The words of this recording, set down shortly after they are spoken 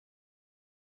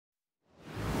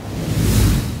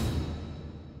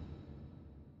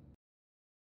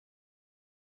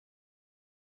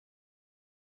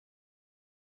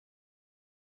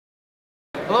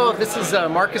Hello, this is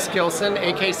Marcus Gilson,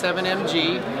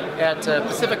 AK7MG at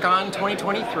Pacificon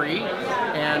 2023,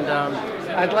 and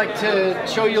I'd like to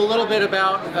show you a little bit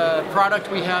about a product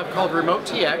we have called Remote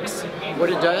TX. What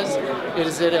it does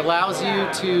is it allows you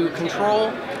to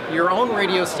control your own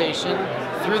radio station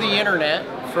through the internet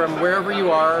from wherever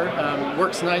you are.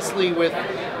 Works nicely with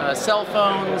cell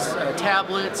phones,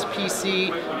 tablets, PC.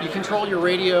 You control your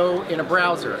radio in a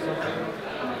browser.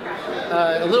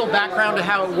 A little background to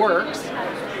how it works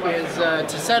is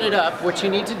to set it up, what you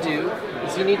need to do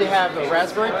is you need to have a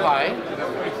Raspberry Pi,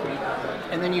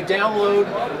 and then you download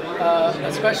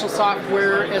a special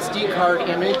software SD card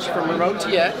image from Remote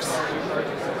TX,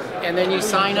 and then you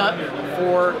sign up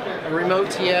for a Remote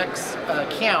TX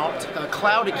account, a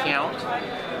cloud account,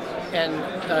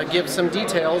 and give some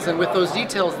details, and with those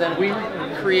details then we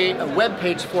create a web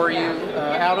page for you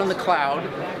out on the cloud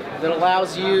that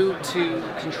allows you to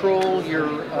control your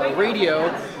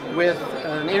radio with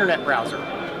an internet browser.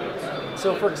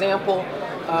 So for example,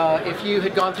 if you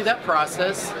had gone through that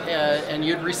process and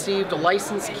you'd received a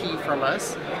license key from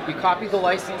us, you copy the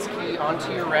license key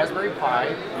onto your Raspberry Pi,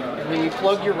 and then you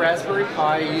plug your Raspberry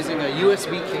Pi using a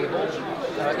USB cable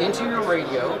into your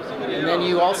radio, and then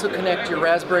you also connect your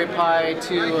Raspberry Pi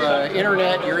to your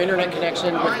internet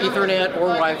connection with Ethernet or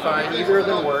Wi-Fi. Either of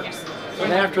them works.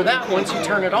 And after that, once you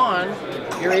turn it on,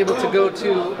 you're able to go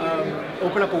to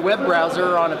open up a web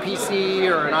browser on a PC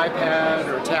or an iPad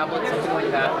or a tablet, something like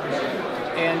that.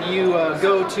 And you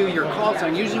go to your call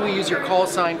sign. Usually we use your call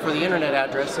sign for the internet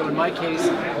address. So in my case,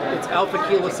 it's Alpha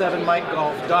Kilo 7 Mike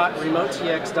Golf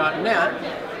 .remotetx.net.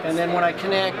 And then when I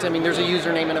connect, I mean, there's a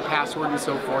username and a password and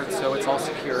so forth, so it's all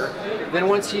secure. Then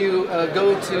once you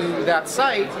go to that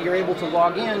site, you're able to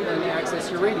log in and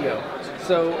access your radio.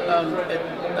 So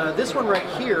this one right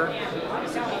here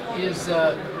is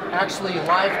actually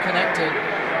live connected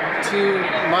to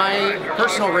my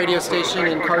personal radio station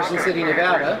in Carson City,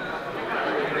 Nevada.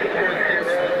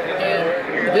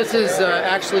 And this is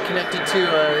actually connected to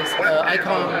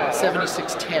ICOM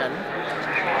 7610.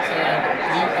 And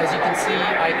as you can see,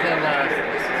 I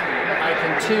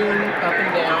can tune up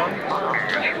and down.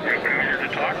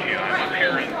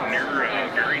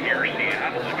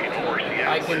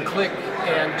 I can click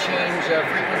and change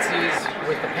frequencies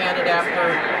with the pan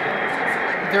adapter.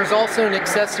 There's also an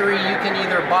accessory you can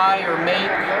either buy or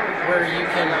make where you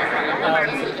can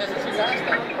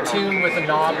tune with a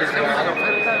knob as well.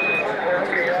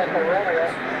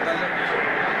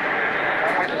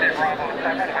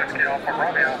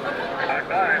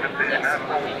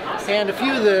 And a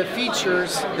few of the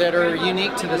features that are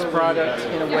unique to this product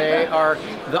in a way are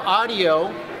the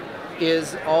audio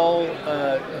is all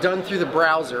done through the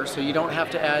browser, so you don't have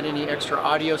to add any extra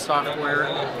audio software.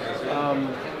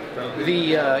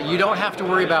 You don't have to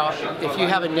worry about if you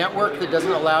have a network that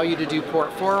doesn't allow you to do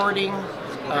port forwarding.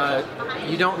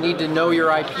 You don't need to know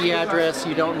your IP address.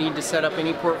 You don't need to set up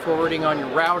any port forwarding on your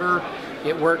router.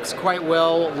 It works quite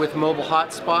well with mobile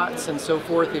hotspots and so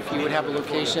forth if you would have a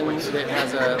location that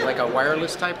has like a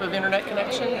wireless type of internet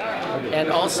connection. And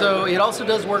also, it also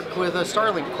does work with a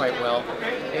Starlink quite well.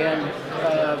 And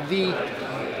the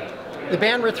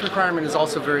bandwidth requirement is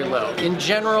also very low. In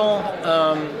general,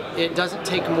 it doesn't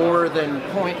take more than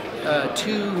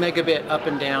 0.2 megabit up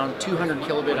and down, 200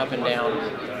 kilobit up and down.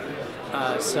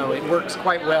 So it works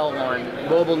quite well on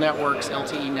mobile networks,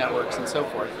 LTE networks, and so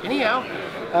forth. Anyhow,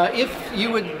 if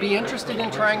you would be interested in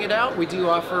trying it out, we do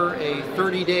offer a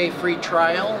 30-day free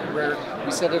trial where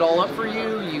we set it all up for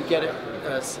you. You get it,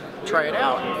 try it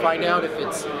out, and find out if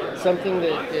it's something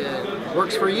that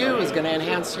works for you, is going to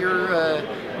enhance your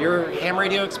ham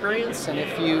radio experience. And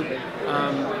if you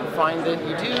find that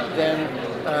you do, then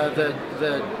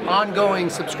the ongoing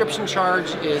subscription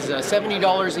charge is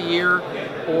 $70 a year,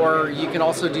 or you can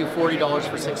also do $40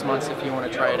 for 6 months if you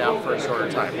want to try it out for a shorter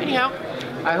time. Anyhow,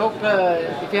 I hope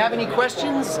if you have any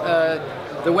questions,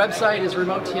 the website is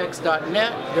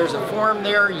remotetx.net. There's a form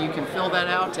there. You can fill that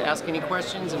out to ask any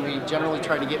questions, and we generally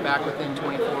try to get back within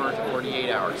 24 to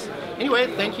 48 hours. Anyway,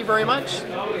 thank you very much.